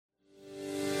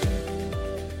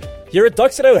Here at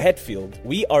Doxedo Hatfield,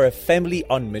 we are a family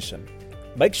on mission.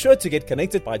 Make sure to get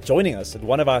connected by joining us at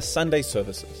one of our Sunday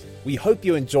services. We hope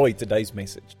you enjoyed today's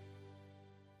message.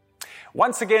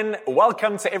 Once again,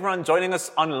 welcome to everyone joining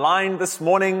us online this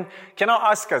morning. Can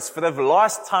I ask us, for the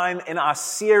last time in our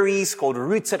series called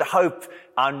Rooted Hope,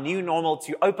 our new normal,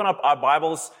 to open up our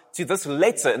Bibles to this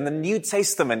letter in the New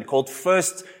Testament called 1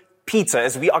 Peter,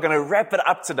 as we are going to wrap it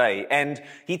up today. And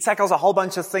he tackles a whole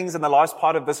bunch of things in the last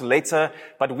part of this letter,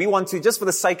 but we want to, just for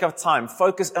the sake of time,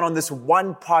 focus in on this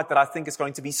one part that I think is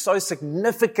going to be so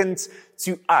significant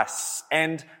to us.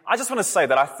 And I just want to say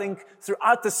that I think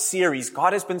throughout this series,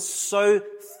 God has been so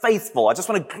faithful. I just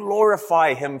want to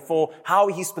glorify Him for how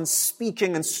He's been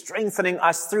speaking and strengthening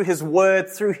us through His Word,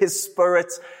 through His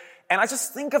Spirit. And I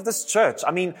just think of this church.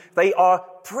 I mean, they are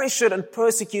pressured and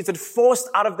persecuted, forced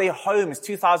out of their homes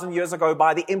 2,000 years ago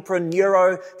by the Emperor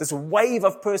Nero, this wave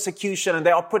of persecution, and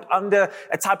they are put under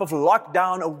a type of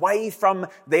lockdown away from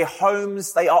their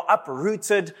homes. They are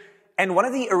uprooted. And one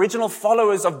of the original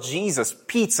followers of Jesus,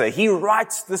 Peter, he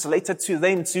writes this letter to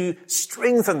them to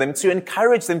strengthen them, to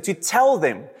encourage them, to tell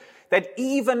them that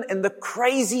even in the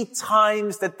crazy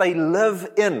times that they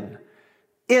live in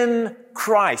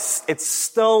Christ, it's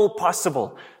still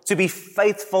possible to be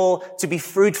faithful, to be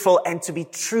fruitful, and to be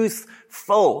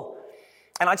truthful.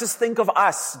 And I just think of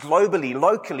us globally,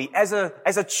 locally, as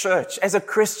a church, as a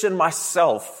Christian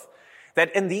myself,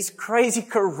 that in these crazy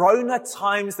corona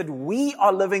times that we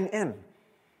are living in,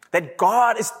 that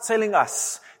God is telling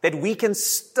us that we can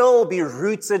still be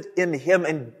rooted in Him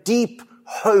in deep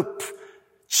hope,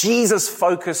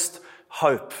 Jesus-focused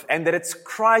hope, and that it's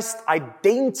Christ's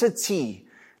identity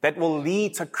that will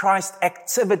lead to Christ's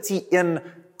activity in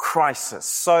crisis.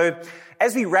 So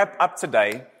as we wrap up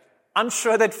today, I'm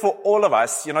sure that for all of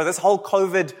us, this whole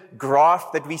COVID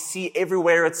graph that we see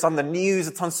everywhere, it's on the news,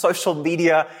 it's on social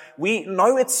media, we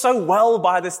know it so well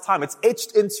by this time. It's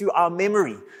etched into our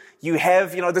memory. You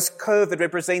have, this curve that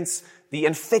represents the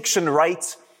infection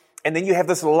rate, and then you have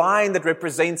this line that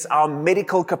represents our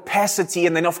medical capacity,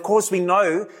 and then of course we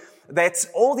know that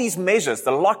all these measures,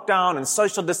 the lockdown and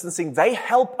social distancing, they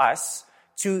help us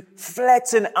to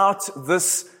flatten out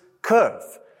this curve.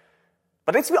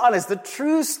 But let's be honest, the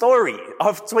true story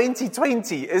of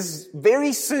 2020 is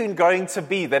very soon going to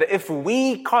be that if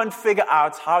we can't figure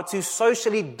out how to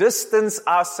socially distance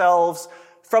ourselves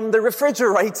from the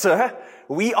refrigerator,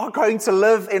 we are going to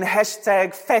live in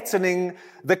 #fattening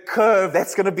the curve.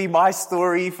 That's going to be my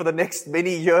story for the next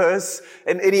many years.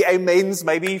 And any amens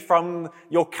maybe from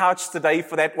your couch today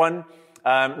for that one.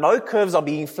 No curves are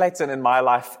being flattened in my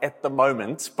life at the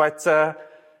moment. But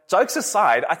jokes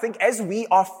aside, I think as we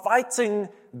are fighting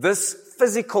this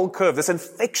physical curve, this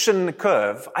infection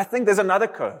curve, I think there's another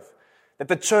curve that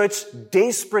the church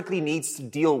desperately needs to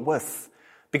deal with.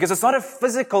 Because it's not a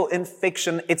physical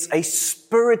infection, it's a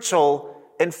spiritual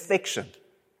infection.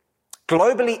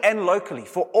 Globally and locally,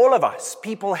 for all of us,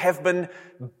 people have been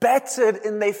battered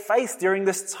in their faith during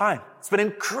this time. It's been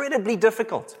incredibly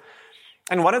difficult.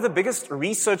 And one of the biggest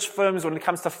research firms when it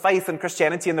comes to faith and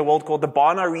Christianity in the world, called the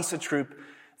Barna Research Group,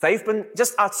 they've been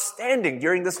just outstanding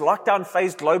during this lockdown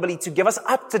phase globally to give us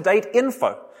up-to-date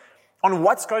info on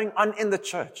what's going on in the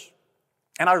church.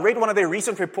 And I read one of their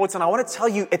recent reports, and I want to tell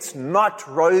you it's not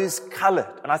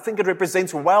rose-colored. And I think it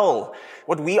represents well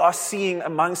what we are seeing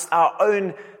amongst our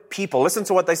own people. Listen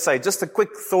to what they say. Just a quick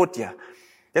thought here.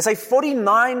 They say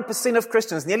 49% of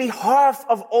Christians, nearly half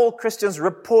of all Christians,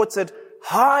 reported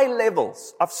high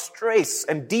levels of stress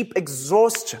and deep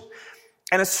exhaustion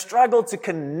and a struggle to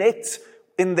connect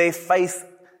in their faith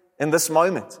in this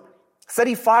moment.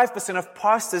 35% of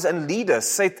pastors and leaders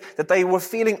said that they were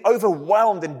feeling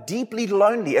overwhelmed and deeply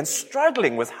lonely and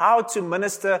struggling with how to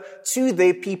minister to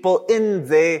their people in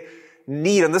their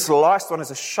need. And this last one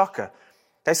is a shocker.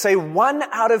 They say 1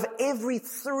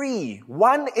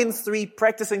 in 3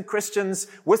 practicing Christians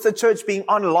with the church being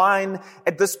online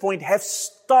at this point have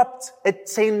stopped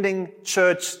attending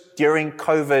church during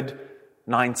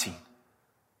COVID-19.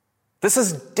 This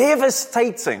is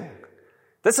devastating.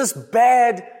 This is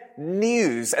bad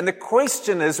news. And the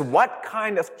question is, what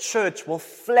kind of church will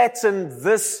flatten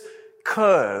this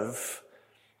curve?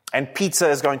 And Peter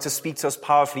is going to speak to us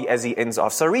powerfully as he ends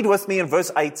off. So read with me in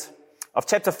verse 8 of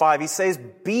chapter 5. He says,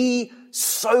 "Be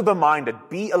sober-minded,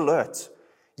 be alert.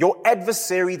 Your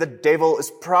adversary, the devil,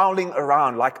 is prowling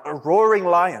around like a roaring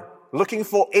lion, looking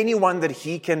for anyone that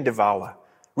he can devour.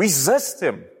 Resist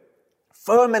him,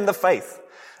 firm in the faith,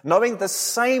 knowing the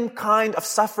same kind of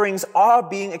sufferings are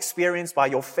being experienced by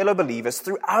your fellow believers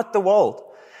throughout the world.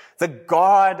 The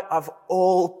God of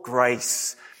all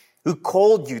grace, who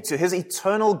called you to His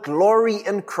eternal glory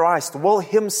in Christ, will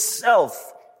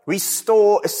Himself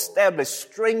restore, establish,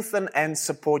 strengthen, and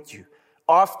support you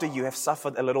after you have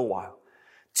suffered a little while.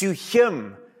 To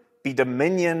him be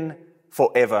dominion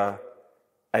forever.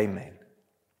 Amen.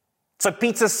 So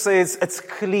Peter says it's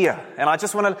clear, and I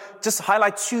just want to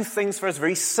highlight two things for us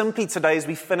very simply today as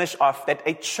we finish off, that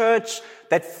a church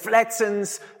that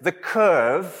flattens the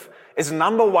curve is,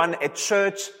 number one, a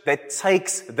church that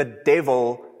takes the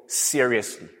devil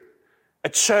seriously. A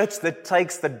church that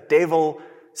takes the devil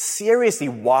seriously.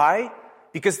 Why?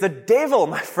 Because the devil,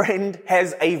 my friend,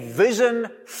 has a vision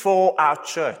for our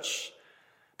church.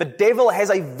 The devil has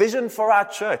a vision for our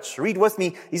church. Read with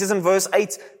me. He says in verse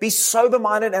 8, be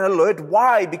sober-minded and alert.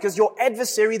 Why? Because your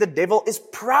adversary, the devil, is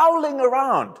prowling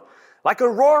around like a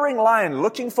roaring lion,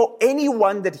 looking for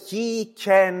anyone that he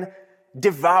can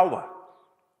devour.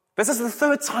 This is the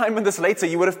third time in this letter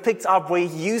you would have picked up where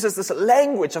he uses this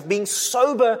language of being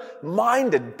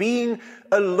sober-minded, being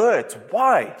alert.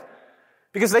 Why?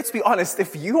 Because let's be honest,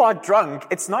 if you are drunk,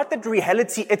 it's not that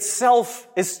reality itself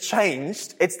is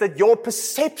changed. It's that your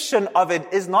perception of it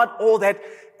is not all that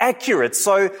accurate.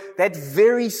 So that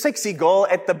very sexy girl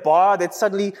at the bar that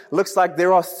suddenly looks like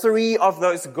there are 3 of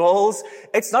those girls,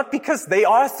 it's not because there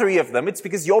are 3 of them. It's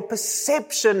because your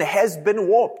perception has been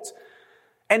warped.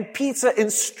 And Peter, in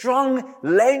strong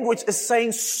language, is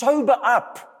saying, sober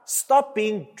up. Stop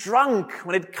being drunk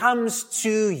when it comes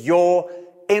to your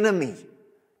enemy.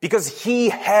 Because he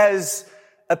has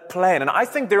a plan. And I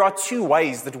think there are 2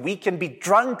 ways that we can be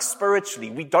drunk spiritually.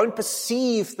 We don't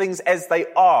perceive things as they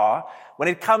are when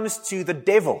it comes to the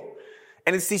devil.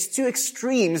 And it's these 2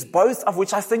 extremes, both of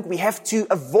which I think we have to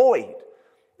avoid.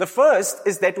 The first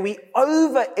is that we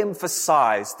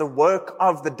overemphasize the work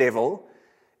of the devil.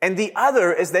 And the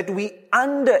other is that we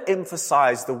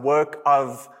underemphasize the work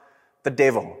of the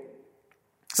devil.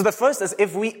 So the first is,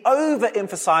 if we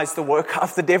overemphasize the work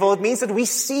of the devil, it means that we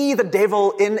see the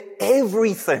devil in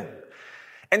everything.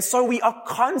 And so we are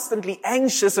constantly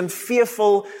anxious and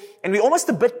fearful, and we're almost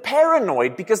a bit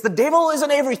paranoid because the devil is in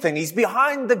everything. He's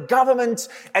behind the government,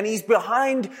 and he's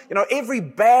behind, every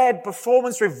bad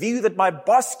performance review that my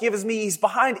boss gives me. He's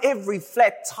behind every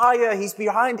flat tire. He's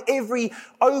behind every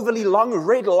overly long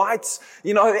red lights,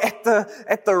 at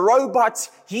the robot.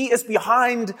 He is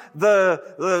behind the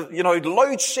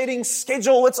load shedding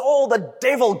schedule. It's all the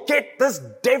devil. Get this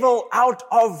devil out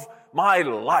of my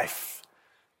life.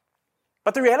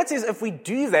 But the reality is, if we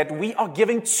do that, we are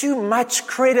giving too much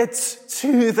credit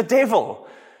to the devil.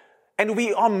 And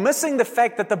we are missing the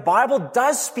fact that the Bible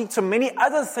does speak to many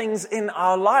other things in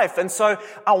our life. And so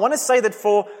I want to say that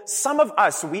for some of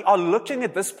us, we are looking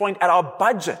at this point at our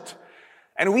budget.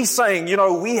 And we're saying,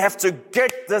 we have to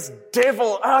get this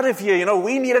devil out of here.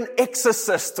 We need an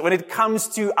exorcist when it comes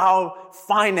to our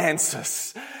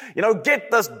finances. Get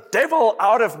this devil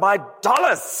out of my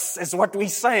dollars is what we're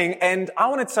saying. And I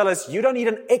want to tell us, you don't need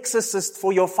an exorcist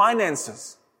for your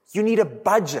finances. You need a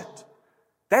budget.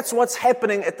 That's what's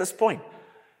happening at this point.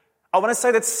 I want to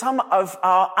say that some of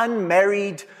our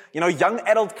unmarried, young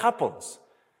adult couples,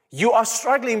 you are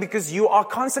struggling because you are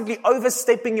constantly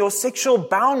overstepping your sexual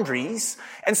boundaries.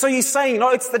 And so you're saying,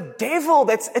 it's the devil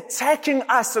that's attacking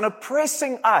us and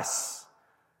oppressing us.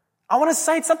 I want to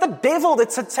say it's not the devil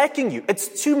that's attacking you.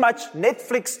 It's too much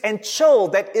Netflix and chill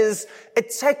that is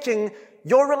attacking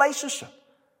your relationship.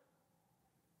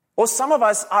 Or some of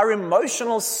us, our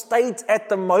emotional state at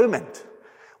the moment,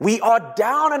 we are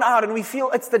down and out and we feel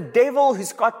it's the devil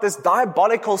who's got this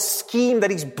diabolical scheme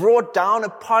that he's brought down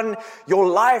upon your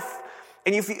life.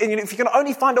 And if you can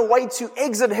only find a way to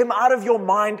exit him out of your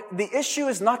mind, the issue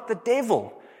is not the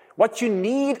devil. What you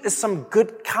need is some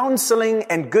good counseling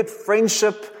and good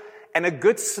friendship and a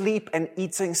good sleep and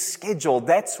eating schedule.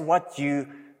 That's what you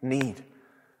need.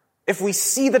 If we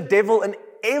see the devil in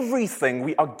everything,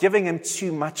 we are giving him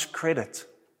too much credit.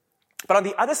 But on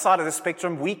the other side of the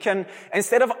spectrum, we can,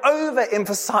 instead of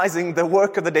overemphasizing the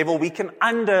work of the devil, we can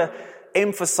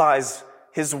underemphasize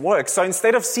his work. So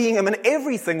instead of seeing him in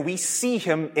everything, we see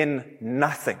him in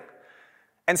nothing.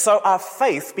 And so our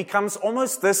faith becomes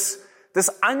almost this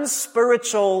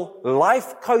unspiritual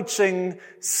life coaching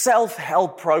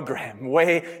self-help program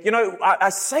where, I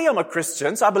say I'm a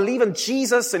Christian, so I believe in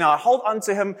Jesus and I hold on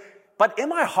to him. But in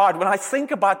my heart, when I think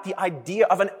about the idea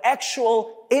of an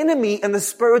actual enemy in the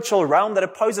spiritual realm that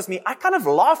opposes me, I kind of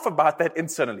laugh about that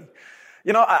internally.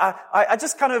 I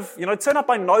just kind of, turn up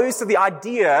my nose to the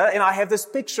idea, and I have this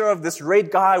picture of this red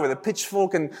guy with a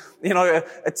pitchfork and,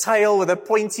 a tail with a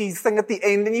pointy thing at the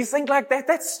end. And you think like that,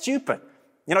 that's stupid.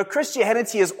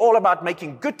 Christianity is all about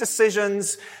making good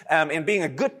decisions, and being a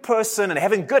good person and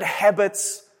having good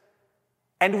habits.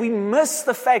 And we miss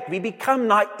the fact, we become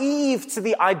naive to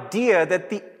the idea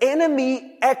that the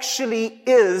enemy actually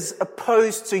is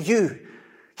opposed to you.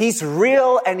 He's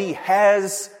real and he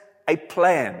has a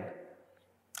plan.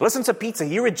 Listen to Peter.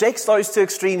 He rejects those two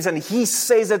extremes and he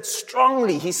says it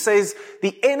strongly. He says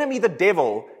the enemy, the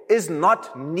devil, is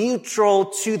not neutral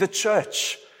to the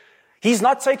church. He's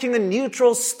not taking the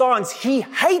neutral stance. He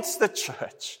hates the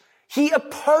church. He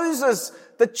opposes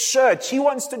the church. He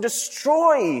wants to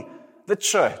destroy the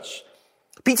church.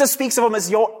 Peter speaks of him as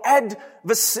your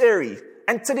adversary.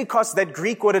 Antitikos, that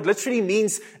Greek word, it literally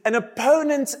means an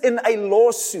opponent in a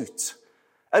lawsuit.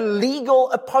 A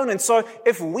legal opponent. So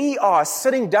if we are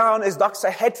sitting down as Dr.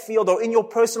 Hatfield or in your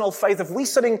personal faith, if we're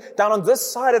sitting down on this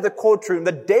side of the courtroom,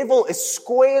 the devil is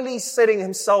squarely sitting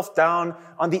himself down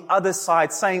on the other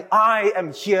side saying, I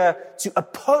am here to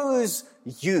oppose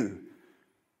you.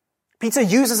 Peter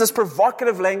uses this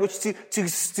provocative language to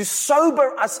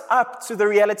sober us up to the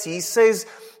reality. He says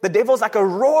the devil's like a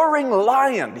roaring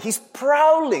lion. He's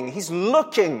prowling. He's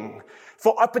looking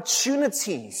for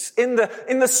opportunities in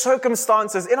the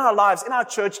circumstances, in our lives, in our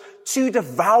church, to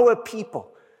devour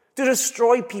people, to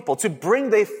destroy people, to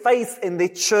bring their faith in their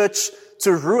church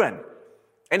to ruin.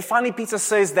 And finally, Peter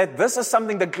says that this is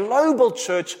something the global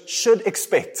church should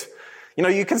expect. You know,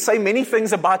 you can say many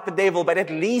things about the devil, but at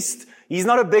least he's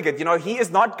not a bigot. You know, he is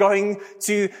not going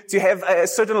to have a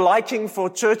certain liking for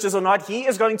churches or not. He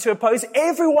is going to oppose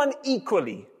everyone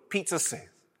equally, Peter says.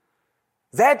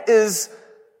 That is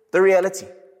the reality.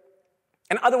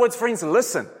 In other words, friends,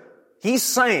 listen. He's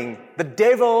saying the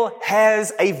devil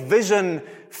has a vision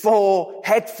for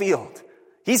Hatfield.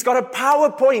 He's got a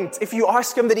PowerPoint, if you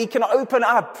ask him, that he can open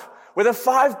up with a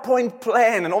 5-point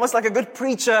plan. And almost like a good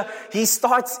preacher, he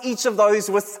starts each of those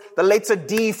with the letter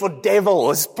D for devil.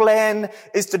 His plan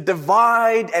is to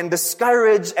divide and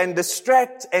discourage and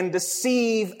distract and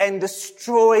deceive and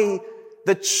destroy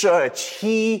the church.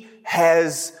 He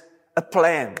has a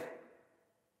plan.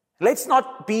 Let's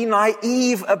not be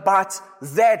naive about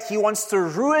that. He wants to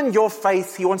ruin your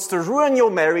faith. He wants to ruin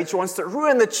your marriage. He wants to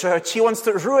ruin the church. He wants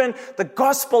to ruin the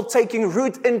gospel taking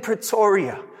root in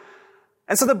Pretoria.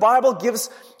 And so the Bible gives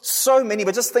so many,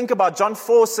 but just think about John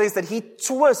 4 says that he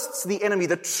twists the enemy,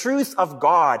 the truth of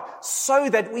God, so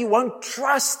that we won't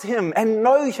trust him and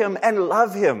know him and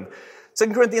love him.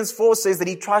 2 Corinthians 4 says that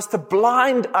he tries to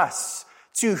blind us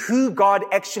to who God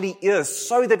actually is,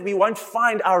 so that we won't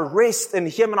find our rest in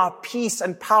him and our peace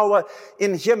and power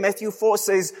in him. Matthew 4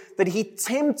 says that he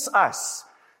tempts us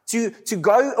to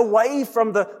go away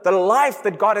from the life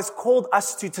that God has called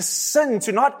us to sin,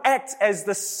 to not act as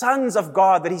the sons of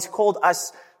God that he's called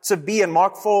us to be. And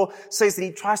Mark 4 says that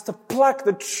he tries to pluck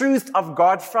the truth of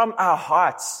God from our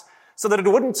hearts so that it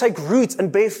wouldn't take root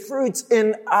and bear fruit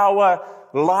in our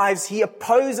lives. He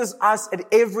opposes us at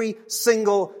every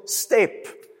single step.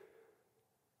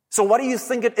 So what do you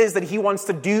think it is that he wants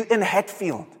to do in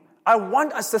Hatfield? I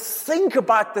want us to think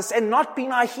about this and not be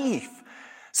naive.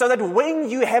 So that when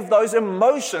you have those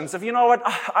emotions of, you know what,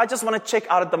 I just want to check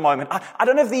out at the moment. I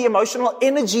don't have the emotional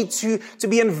energy to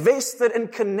be invested and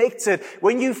connected.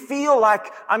 When you feel like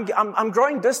I'm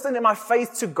growing distant in my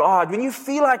faith to God. When you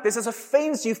feel like there's this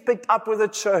offense you've picked up with the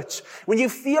church. When you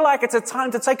feel like it's a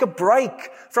time to take a break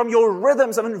from your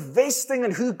rhythms of investing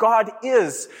in who God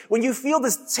is. When you feel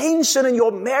this tension in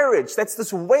your marriage, that's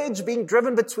this wedge being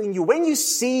driven between you. When you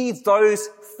see those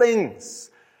things,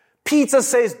 Peter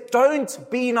says,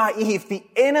 don't be naive. The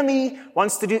enemy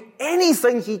wants to do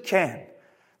anything he can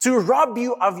to rob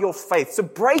you of your faith, to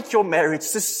break your marriage,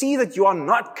 to see that you are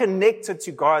not connected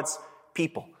to God's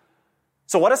people.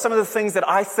 So what are some of the things that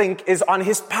I think is on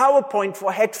his PowerPoint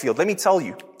for Hatfield? Let me tell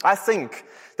you. I think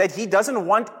that he doesn't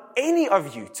want any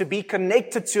of you to be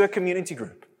connected to a community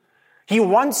group. He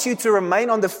wants you to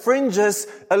remain on the fringes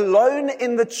alone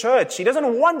in the church. He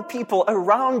doesn't want people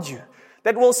around you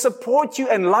that will support you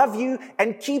and love you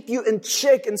and keep you in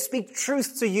check and speak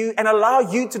truth to you and allow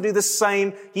you to do the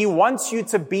same. He wants you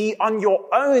to be on your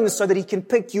own so that he can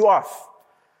pick you off.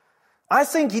 I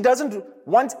think he doesn't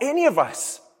want any of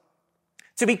us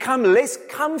to become less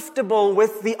comfortable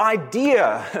with the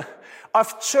idea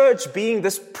of church being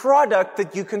this product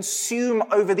that you consume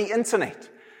over the internet.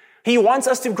 He wants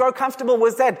us to grow comfortable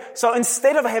with that. So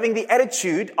instead of having the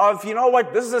attitude of, you know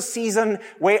what, this is a season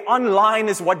where online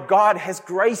is what God has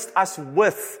graced us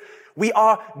with. We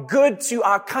are good to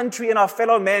our country and our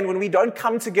fellow man when we don't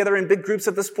come together in big groups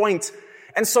at this point.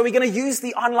 And so we're going to use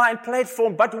the online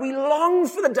platform, but we long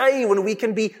for the day when we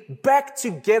can be back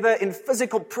together in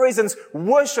physical presence,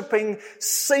 worshiping,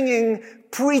 singing,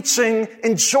 preaching,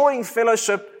 enjoying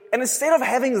fellowship. And instead of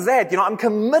having that, I'm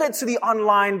committed to the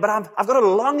online, but I've got a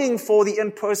longing for the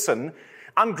in-person.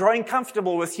 I'm growing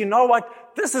comfortable with, you know what?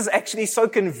 This is actually so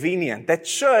convenient that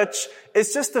church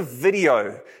is just a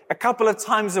video a couple of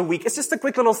times a week. It's just a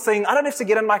quick little thing. I don't have to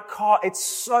get in my car. It's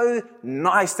so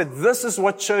nice that this is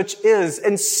what church is,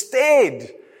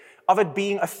 instead of it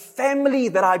being a family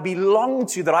that I belong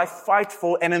to, that I fight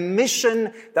for, and a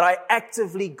mission that I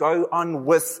actively go on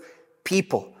with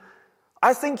people.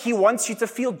 I think he wants you to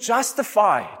feel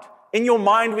justified in your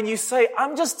mind when you say,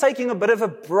 I'm just taking a bit of a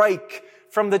break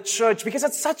from the church because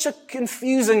it's such a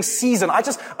confusing season. I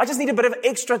just need a bit of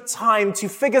extra time to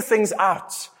figure things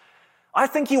out. I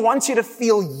think he wants you to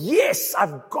feel, yes,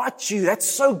 I've got you. That's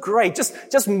so great.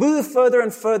 Just move further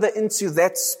and further into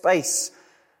that space.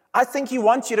 I think he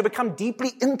wants you to become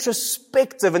deeply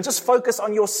introspective and just focus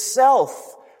on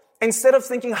yourself instead of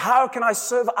thinking, how can I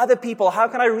serve other people? How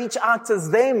can I reach out to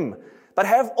them? But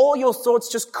have all your thoughts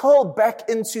just curled back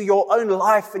into your own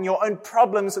life and your own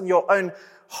problems and your own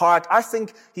heart. I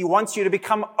think he wants you to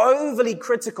become overly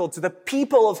critical to the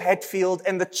people of Hatfield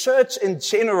and the church in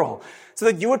general, so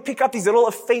that you would pick up these little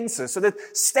offenses, so that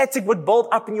static would build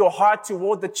up in your heart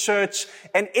toward the church.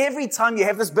 And every time you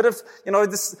have this bit of,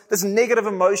 this negative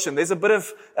emotion, there's a bit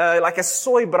of, like a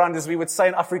soybrand, as we would say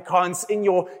in Afrikaans, in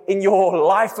your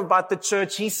life about the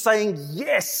church. He's saying,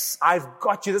 yes, I've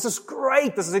got you. This is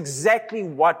great. This is exactly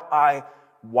what I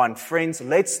want. Friends,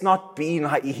 let's not be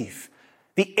naive.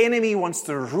 The enemy wants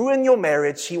to ruin your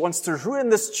marriage. He wants to ruin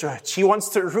this church. He wants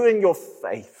to ruin your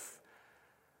faith.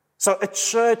 So a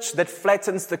church that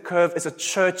flattens the curve is a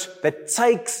church that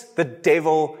takes the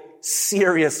devil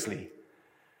seriously.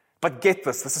 But get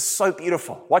this is so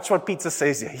beautiful. Watch what Peter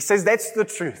says here. He says that's the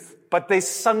truth, but there's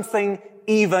something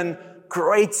even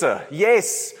greater.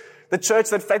 Yes, the church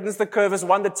that flattens the curve is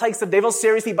one that takes the devil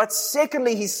seriously, but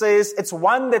secondly, he says it's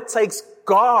one that takes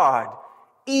God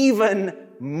even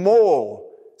more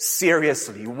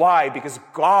seriously. Why? Because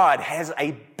God has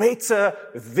a better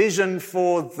vision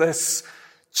for this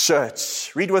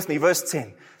church. Read with me, verse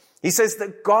 10. He says,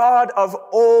 the God of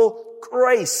all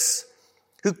grace,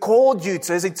 who called you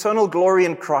to his eternal glory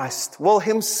in Christ, will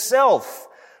himself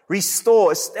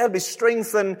restore, establish,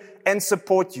 strengthen, and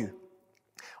support you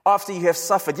after you have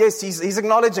suffered. Yes, he's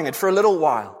acknowledging it for a little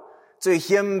while. To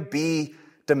him be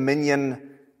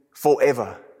dominion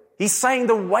forever. He's saying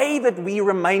the way that we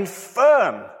remain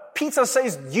firm. Peter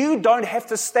says you don't have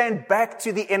to stand back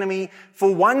to the enemy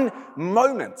for one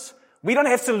moment. We don't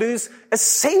have to lose a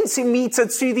centimeter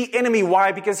to the enemy.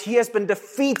 Why? Because he has been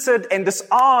defeated and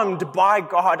disarmed by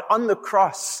God on the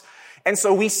cross. And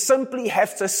so we simply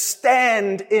have to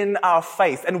stand in our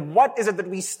faith. And what is it that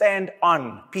we stand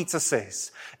on, Peter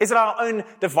says? Is it our own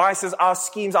devices, our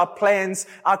schemes, our plans,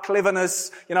 our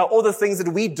cleverness, all the things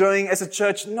that we're doing as a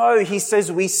church? No, he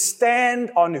says we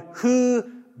stand on who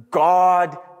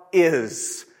God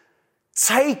is.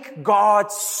 Take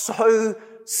God so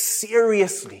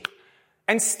seriously.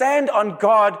 And stand on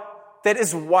God that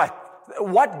is what?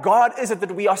 What God is it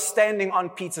that we are standing on,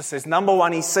 Peter says? Number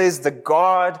one, he says, the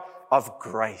God of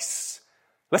grace.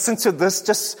 Listen to this,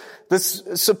 just this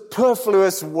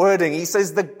superfluous wording. He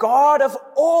says, the God of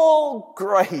all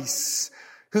grace,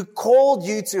 who called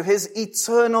you to his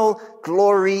eternal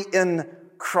glory in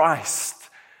Christ.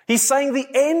 He's saying the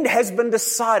end has been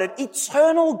decided.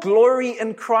 Eternal glory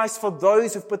in Christ for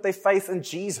those who've put their faith in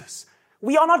Jesus.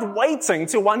 We are not waiting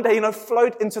to one day,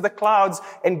 float into the clouds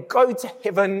and go to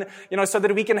heaven, so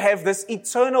that we can have this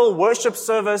eternal worship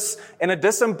service in a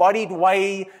disembodied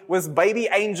way with baby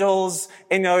angels,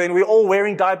 and we're all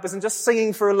wearing diapers and just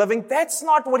singing for a living. That's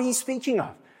not what he's speaking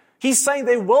of. He's saying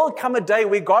there will come a day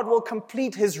where God will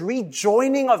complete his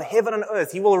rejoining of heaven and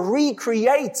earth. He will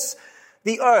recreate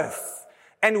the earth.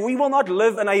 And we will not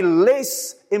live in a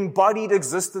less embodied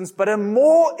existence, but a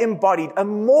more embodied, a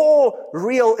more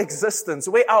real existence,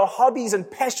 where our hobbies and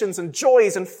passions and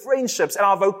joys and friendships and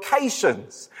our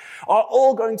vocations are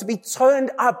all going to be turned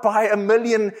up by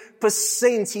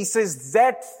 1,000,000%. He says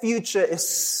that future is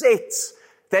set,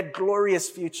 that glorious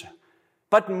future.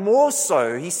 But more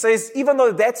so, he says, even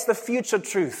though that's the future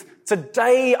truth,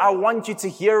 today I want you to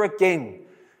hear again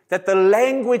that the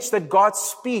language that God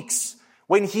speaks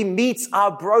when he meets our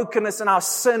brokenness and our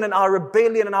sin and our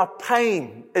rebellion and our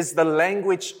pain is the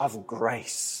language of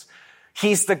grace.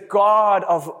 He's the God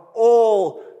of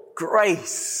all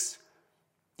grace.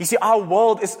 You see, our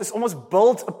world is almost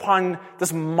built upon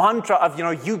this mantra of,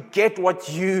 you get what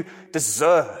you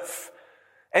deserve.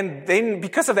 And then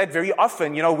because of that, very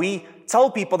often, we tell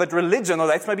people that religion, or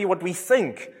that's maybe what we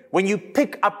think. When you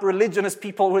pick up religion, as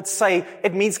people would say,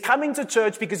 it means coming to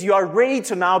church because you are ready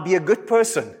to now be a good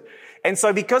person. And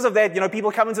so because of that,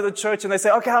 people come into the church and they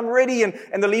say, okay, I'm ready. And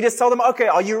the leaders tell them, okay,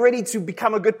 are you ready to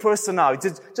become a good person now?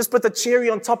 Just put the cherry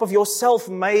on top of your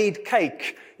self-made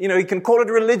cake. You can call it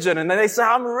religion. And then they say,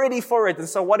 I'm ready for it. And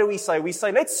so what do we say? We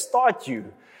say, let's start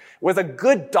you with a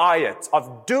good diet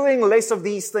of doing less of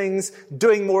these things,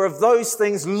 doing more of those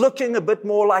things, looking a bit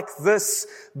more like this,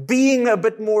 being a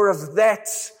bit more of that.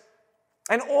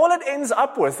 And all it ends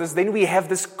up with is then we have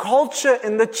this culture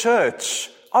in the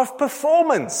church of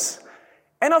performance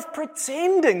and of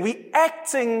pretending. We're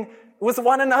acting with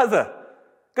one another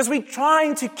because we're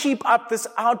trying to keep up this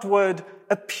outward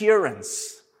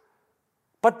appearance.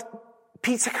 But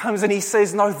Peter comes and he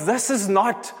says, no, this is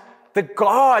not the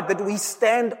God that we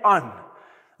stand on.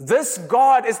 This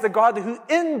God is the God who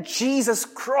in Jesus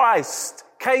Christ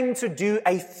came to do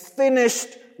a finished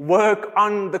work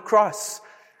on the cross.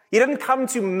 He didn't come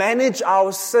to manage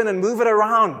our sin and move it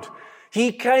around.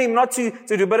 He came not to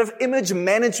do a bit of image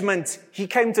management. He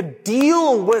came to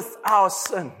deal with our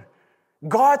sin.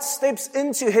 God steps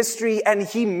into history and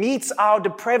He meets our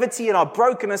depravity and our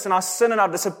brokenness and our sin and our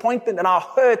disappointment and our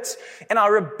hurt and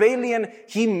our rebellion.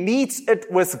 He meets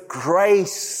it with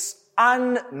grace,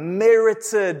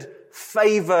 unmerited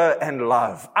favor and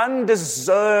love,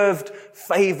 undeserved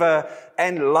favor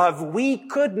and love. We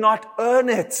could not earn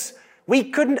it. We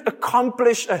couldn't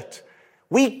accomplish it.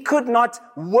 We could not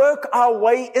work our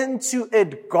way into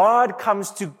it. God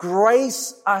comes to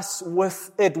grace us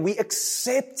with it. We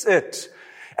accept it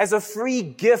as a free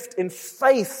gift in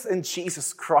faith in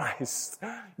Jesus Christ.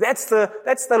 That's the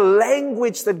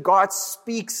language that God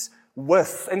speaks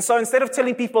with. And so instead of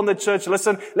telling people in the church,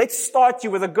 listen, let's start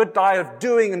you with a good diet of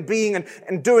doing and being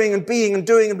and doing and being and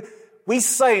doing, we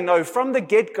say no, from the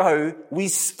get-go, we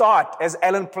start, as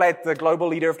Alan Platt, the global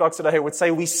leader of Doxa Deo would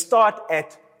say, we start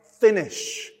at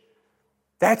finish.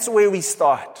 That's where we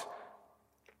start.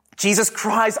 Jesus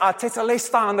cries our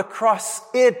tetelestai on the cross.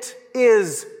 It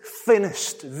is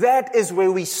finished. That is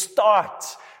where we start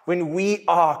when we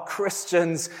are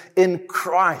Christians in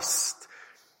Christ.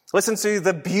 Listen to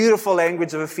the beautiful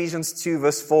language of Ephesians 2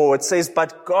 verse 4. It says,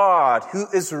 but God, who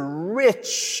is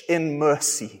rich in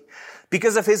mercy,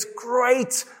 because of His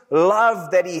great love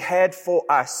that He had for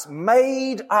us,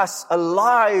 made us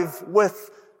alive with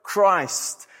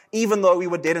Christ, even though we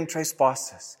were dead in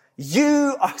trespasses.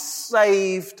 You are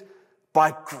saved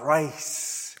by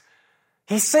grace.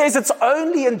 He says it's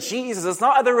only in Jesus. It's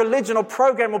not other religion or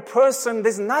program or person.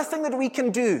 There's nothing that we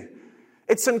can do.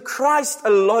 It's in Christ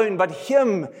alone, but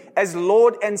Him as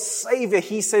Lord and Savior,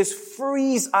 He says,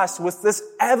 frees us with this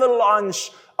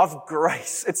avalanche of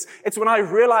grace. It's when I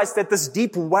realize that this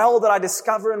deep well that I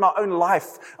discover in my own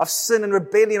life of sin and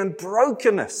rebellion and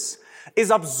brokenness is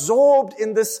absorbed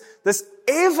in this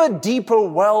ever deeper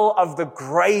well of the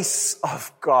grace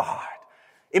of God.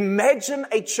 Imagine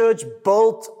a church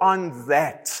built on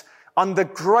that, on the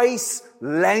grace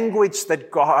language that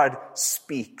God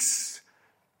speaks.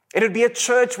 It would be a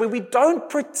church where we don't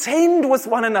pretend with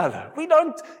one another. We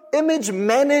don't image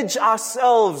manage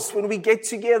ourselves when we get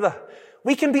together.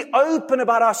 We can be open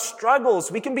about our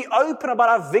struggles. We can be open about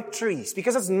our victories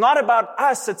because it's not about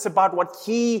us. It's about what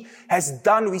He has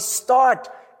done. We start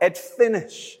at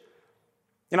finish.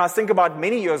 I think about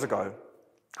many years ago,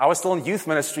 I was still in youth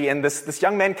ministry and this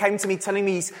young man came to me telling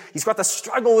me he's got the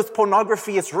struggle with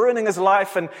pornography. It's ruining his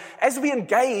life. And as we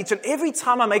engage, and every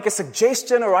time I make a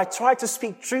suggestion or I try to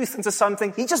speak truth into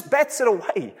something, he just bats it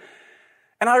away.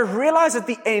 And I realize at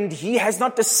the end, he has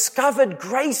not discovered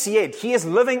grace yet. He is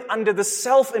living under the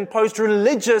self-imposed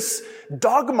religious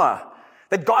dogma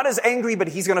that God is angry, but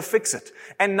He's going to fix it.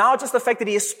 And now just the fact that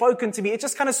He has spoken to me, it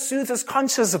just kind of soothes his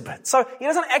conscience a bit. So he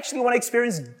doesn't actually want to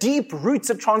experience deep roots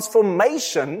of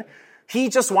transformation. He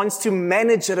just wants to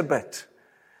manage it a bit.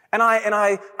 And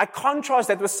I contrast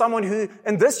that with someone who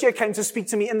in this year came to speak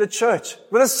to me in the church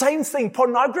with the same thing,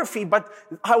 pornography, but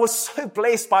I was so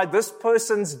blessed by this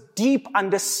person's deep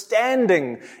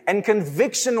understanding and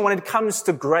conviction when it comes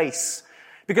to grace.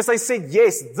 Because they said,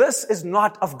 yes, this is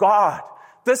not of God.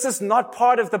 This is not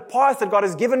part of the path that God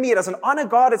has given me. It doesn't honor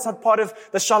God. It's not part of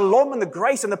the shalom and the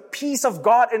grace and the peace of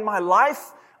God in my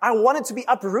life. I want it to be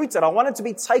uprooted. I want it to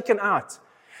be taken out.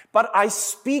 But I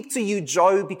speak to you,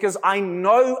 Joe, because I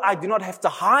know I do not have to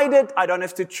hide it. I don't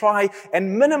have to try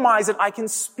and minimize it. I can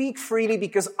speak freely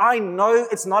because I know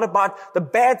it's not about the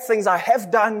bad things I have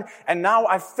done and now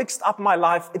I've fixed up my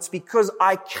life. It's because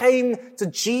I came to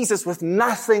Jesus with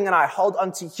nothing and I held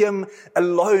onto Him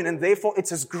alone. And therefore,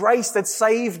 it's His grace that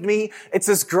saved me. It's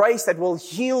His grace that will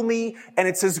heal me. And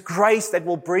it's His grace that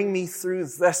will bring me through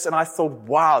this. And I thought,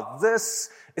 wow, this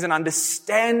is an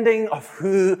understanding of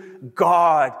who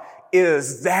God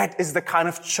is. That is the kind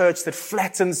of church that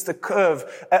flattens the curve.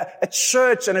 A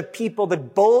church and a people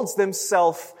that builds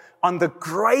themselves on the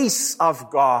grace of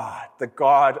God, the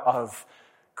God of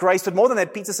grace. But more than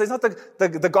that, Peter says not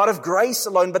the God of grace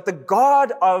alone, but the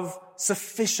God of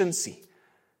sufficiency.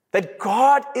 That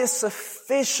God is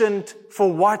sufficient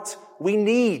for what we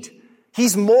need.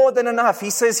 He's more than enough. He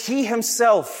says He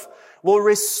Himself will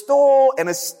restore and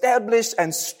establish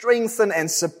and strengthen and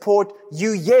support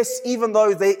you. Yes, even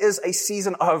though there is a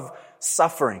season of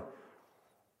suffering.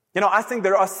 I think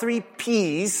there are 3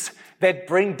 P's that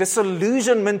bring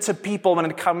disillusionment to people when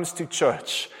it comes to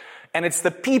church. And it's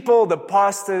the people, the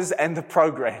pastors, and the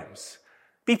programs.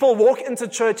 People walk into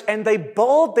church and they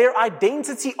build their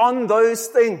identity on those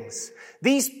things.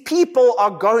 These people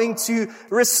are going to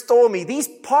restore me. These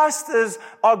pastors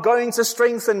are going to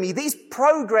strengthen me. These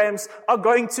programs are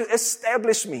going to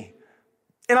establish me.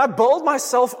 And I build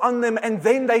myself on them, and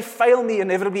then they fail me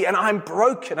inevitably, and I'm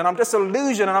broken, and I'm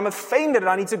disillusioned, and I'm offended, and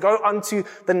I need to go on to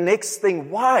the next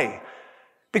thing. Why?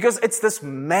 Because it's this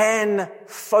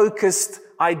man-focused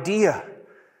idea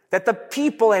that the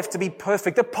people have to be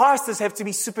perfect, the pastors have to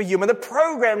be superhuman, the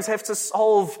programs have to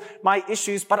solve my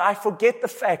issues, but I forget the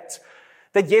fact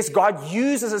that yes, God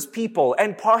uses His people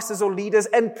and pastors or leaders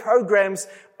and programs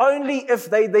only if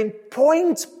they then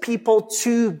point people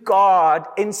to God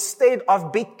instead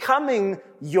of becoming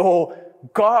your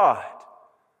God.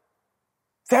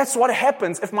 That's what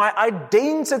happens if my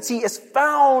identity is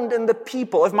found in the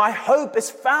people, if my hope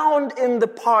is found in the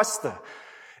pastor,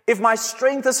 if my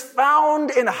strength is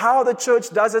found in how the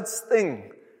church does its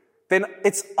thing, then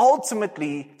it's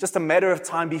ultimately just a matter of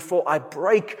time before I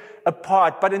break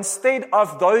apart. But instead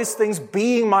of those things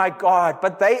being my God,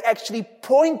 but they actually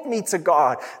point me to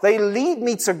God, they lead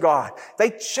me to God, they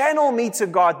channel me to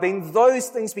God, then those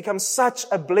things become such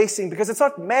a blessing because it's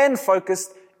not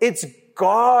man-focused, it's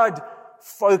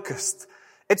God-focused.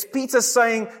 It's Peter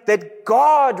saying that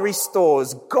God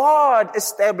restores, God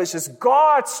establishes,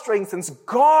 God strengthens,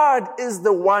 God is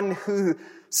the one who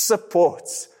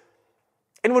supports.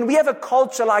 And when we have a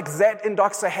culture like that in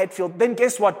Doxa Hatfield, then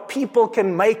guess what? People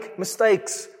can make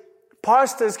mistakes.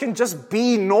 Pastors can just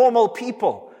be normal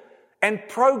people. And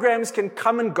programs can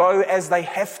come and go as they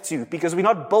have to because we're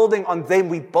not building on them,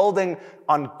 we're building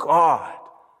on God.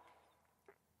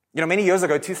 Many years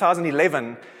ago,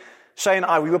 2011, Shay and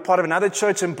I, we were part of another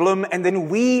church in Bloem, and then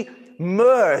we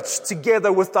merged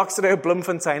together with Doxa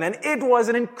Bloemfontein. And it was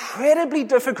an incredibly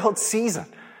difficult season.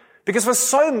 Because for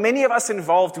so many of us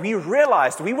involved, we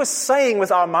realized, we were saying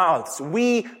with our mouths,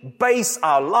 we base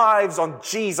our lives on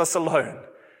Jesus alone.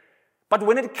 But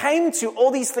when it came to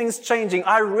all these things changing,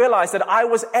 I realized that I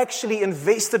was actually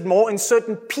invested more in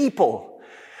certain people.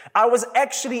 I was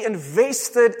actually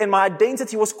invested in my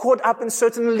identity, was caught up in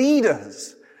certain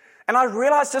leaders. And I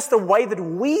realized just the way that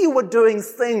we were doing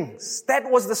things,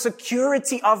 that was the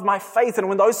security of my faith. And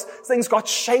when those things got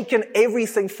shaken,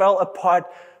 everything fell apart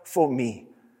for me.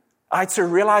 I had to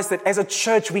realize that as a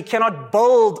church, we cannot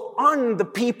build on the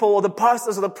people or the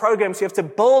pastors or the programs. We have to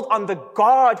build on the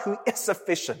God who is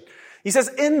sufficient. He says,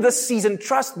 in this season,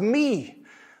 trust me.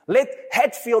 Let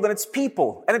Hatfield and its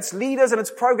people and its leaders and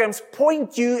its programs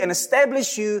point you and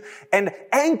establish you and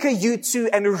anchor you to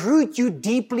and root you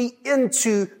deeply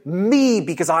into me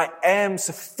because I am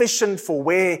sufficient for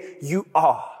where you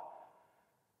are.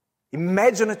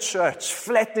 Imagine a church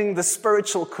flattening the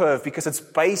spiritual curve because it's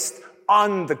based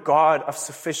on the God of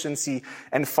sufficiency,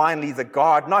 and finally the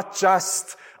God not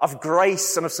just of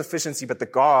grace and of sufficiency, but the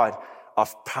God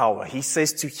of power. He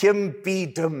says to Him be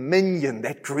dominion.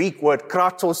 That Greek word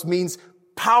kratos means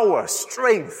power,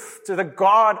 strength, to the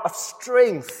God of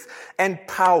strength and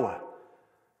power.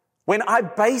 When I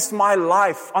base my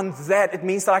life on that, it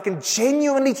means that I can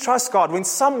genuinely trust God. When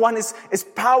someone is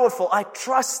powerful, I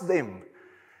trust them.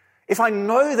 If I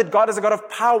know that God is a God of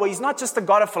power, He's not just a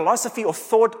God of philosophy or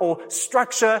thought or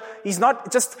structure. He's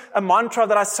not just a mantra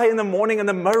that I say in the morning in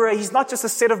the mirror. He's not just a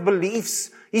set of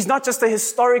beliefs. He's not just a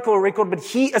historical record, but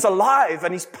He is alive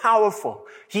and He's powerful.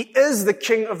 He is the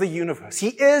King of the universe. He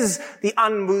is the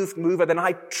unmoved mover. Then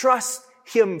I trust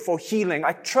Him for healing.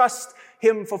 I trust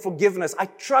Him for forgiveness. I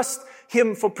trust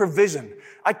Him for provision.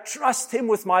 I trust Him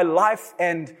with my life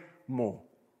and more.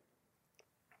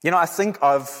 I think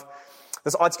of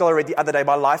this article I read the other day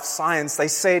by Life Science. They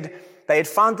said they had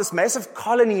found this massive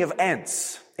colony of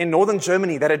ants in northern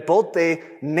Germany that had built their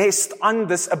nest on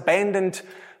this abandoned,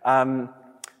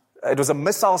 it was a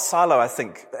missile silo, I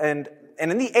think. And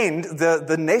in the end,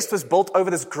 the nest was built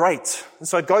over this grate. And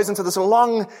so it goes into this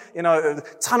long,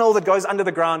 tunnel that goes under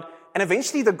the ground. and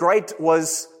eventually the grate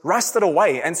was rusted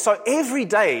away. And so every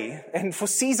day, and for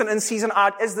season in, season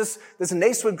out, as this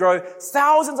nest would grow,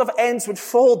 thousands of ants would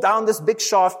fall down this big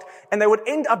shaft, and they would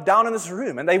end up down in this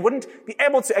room, and they wouldn't be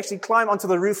able to actually climb onto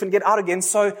the roof and get out again.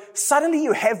 So suddenly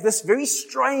you have this very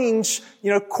strange,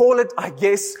 call it, I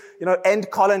guess, ant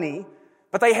colony,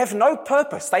 but they have no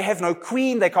purpose. They have no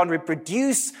queen. They can't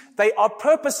reproduce. They are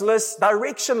purposeless,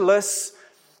 directionless.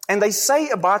 And they say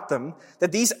about them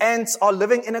that these ants are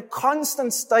living in a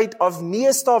constant state of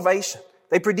near starvation.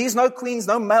 They produce no queens,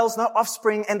 no males, no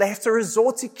offspring, and they have to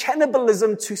resort to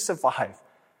cannibalism to survive.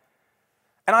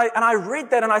 And I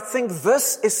read that and I think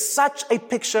this is such a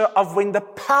picture of when the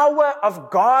power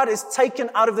of God is taken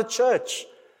out of the church.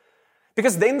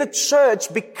 Because then the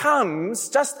church becomes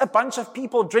just a bunch of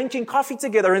people drinking coffee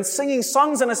together and singing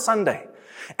songs on a Sunday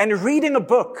and reading a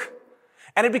book.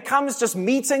 And it becomes just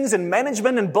meetings and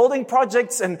management and building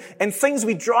projects and things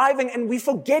we're driving, and we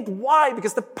forget why.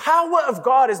 Because the power of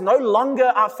God is no longer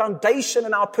our foundation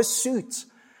and our pursuit.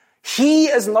 He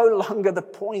is no longer the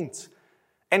point.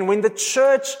 And when the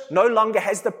church no longer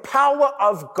has the power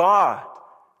of God,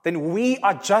 then we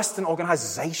are just an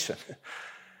organization.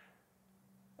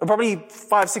 Probably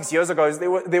 5-6 years ago,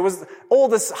 there was all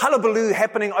this hullabaloo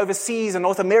happening overseas in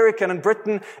North America and in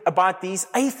Britain about these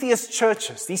atheist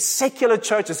churches, these secular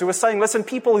churches who were saying, listen,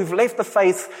 people who've left the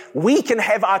faith, we can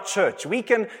have our church. We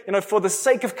can, for the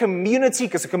sake of community,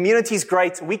 because the community is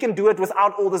great, we can do it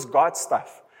without all this God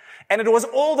stuff. And it was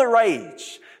all the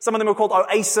rage. Some of them were called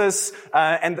Oasis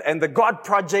and the God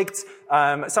Project.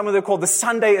 Some of them were called the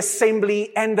Sunday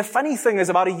Assembly. And the funny thing is,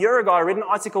 about a year ago, I read an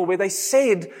article where they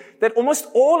said that almost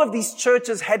all of these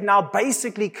churches had now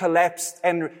basically collapsed,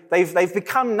 and they've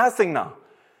become nothing now.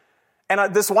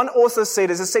 And this one author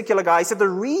said, as a secular guy, he said the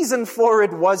reason for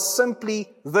it was simply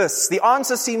this. The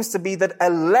answer seems to be that a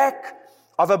lack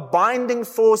of a binding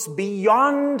force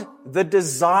beyond the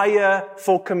desire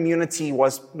for community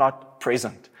was not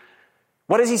present.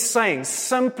 What is he saying?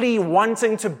 Simply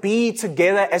wanting to be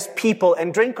together as people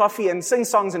and drink coffee and sing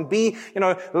songs and be,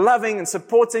 loving and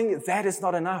supporting, that is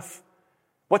not enough.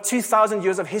 What 2,000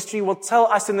 years of history will tell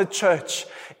us in the church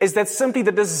is that simply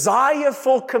the desire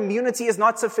for community is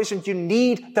not sufficient. You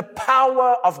need the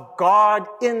power of God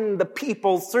in the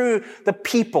people, through the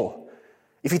people.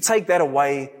 If you take that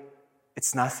away,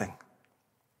 it's nothing.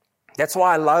 That's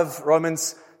why I love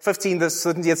Romans 15, verse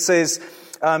 17. It says,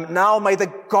 now may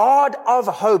the God of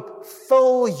hope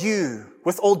fill you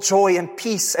with all joy and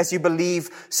peace as you believe,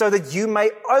 so that you may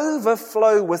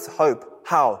overflow with hope.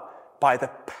 How? By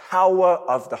the power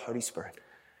of the Holy Spirit.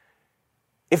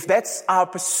 If that's our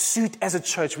pursuit as a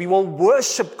church, we will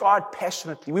worship God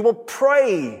passionately. We will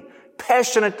pray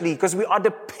passionately because we are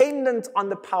dependent on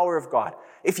the power of God.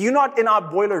 If you're not in our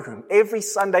boiler room every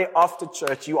Sunday after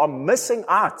church, you are missing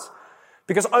out.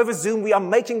 Because over Zoom, we are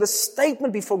making the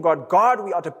statement before God, God,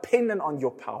 we are dependent on your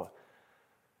power.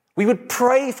 We would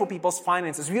pray for people's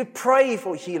finances. We would pray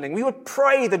for healing. We would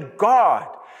pray that God,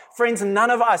 friends,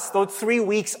 none of us thought 3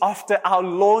 weeks after our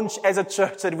launch as a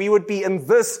church that we would be in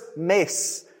this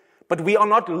mess. But we are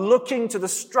not looking to the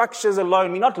structures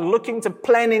alone. We're not looking to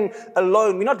planning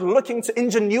alone. We're not looking to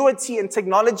ingenuity and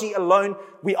technology alone.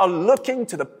 We are looking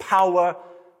to the power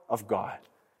of God.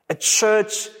 A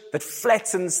church that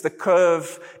flattens the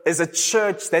curve is a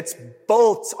church that's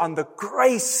built on the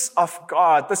grace of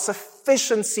God, the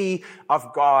sufficiency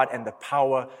of God, and the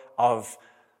power of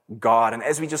God. And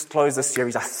as we just close this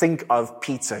series, I think of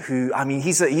Peter, who,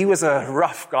 he was a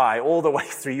rough guy all the way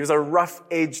through. He was a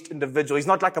rough-edged individual. He's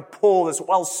not like a Paul, this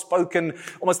well-spoken,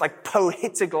 almost like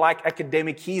poetic-like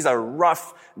academic. He's a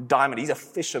rough diamond. He's a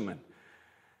fisherman.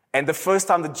 And the first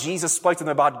time that Jesus spoke to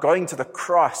them about going to the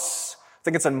cross, I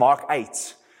think it's in Mark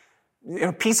 8.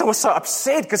 Peter was so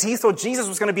upset because he thought Jesus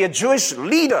was going to be a Jewish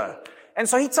leader. And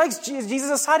so he takes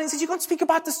Jesus aside and says, you can't speak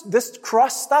about this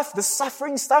cross stuff, this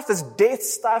suffering stuff, this death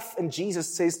stuff. And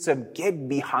Jesus says to him, get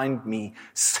behind me,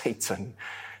 Satan,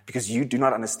 because you do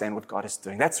not understand what God is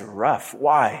doing. That's rough.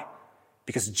 Why?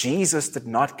 Because Jesus did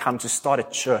not come to start a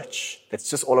church that's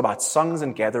just all about songs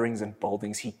and gatherings and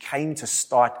buildings. He came to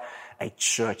start a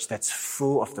church that's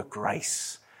full of the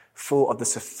grace, full of the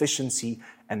sufficiency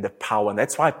and the power. And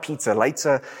that's why Peter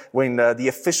later, when the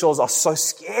officials are so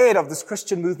scared of this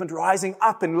Christian movement rising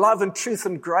up in love and truth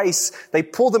and grace, they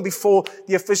pull them before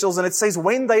the officials. And it says,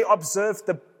 when they observed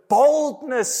the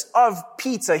boldness of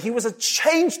Peter, he was a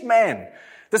changed man.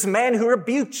 This man who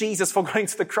rebuked Jesus for going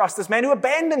to the cross. This man who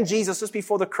abandoned Jesus just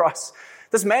before the cross.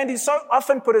 This man who so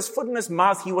often put his foot in his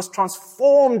mouth, he was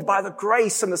transformed by the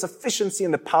grace and the sufficiency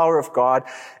and the power of God.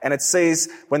 And it says,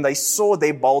 when they saw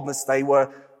their boldness, they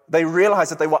were They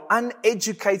realized that they were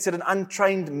uneducated and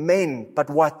untrained men, but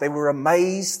what? They were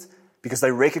amazed because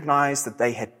they recognized that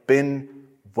they had been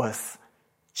with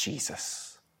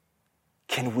Jesus.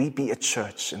 Can we be a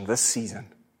church in this season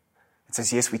that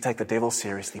says, yes, we take the devil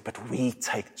seriously, but we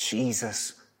take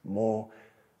Jesus more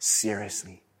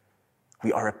seriously?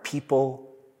 We are a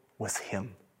people with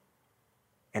him.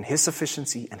 And his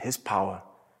sufficiency and his power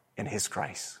and his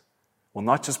grace will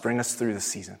not just bring us through this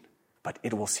season, but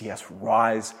it will see us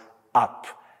rise up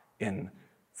in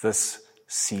this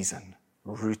season,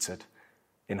 rooted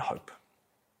in hope.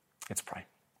 Let's pray.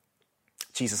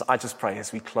 Jesus, I just pray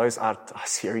as we close out our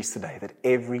series today that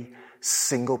every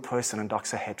single person in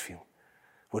Doxa Hatfield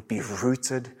would be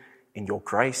rooted in your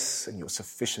grace and your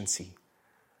sufficiency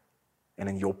and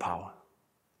in your power.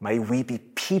 May we be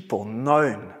people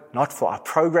known not for our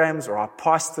programs or our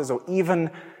pastors or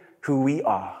even who we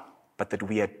are, but that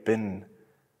we had been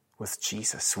with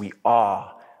Jesus. We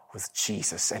are with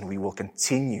Jesus, and we will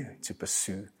continue to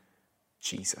pursue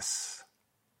Jesus.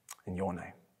 In your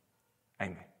name,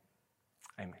 amen.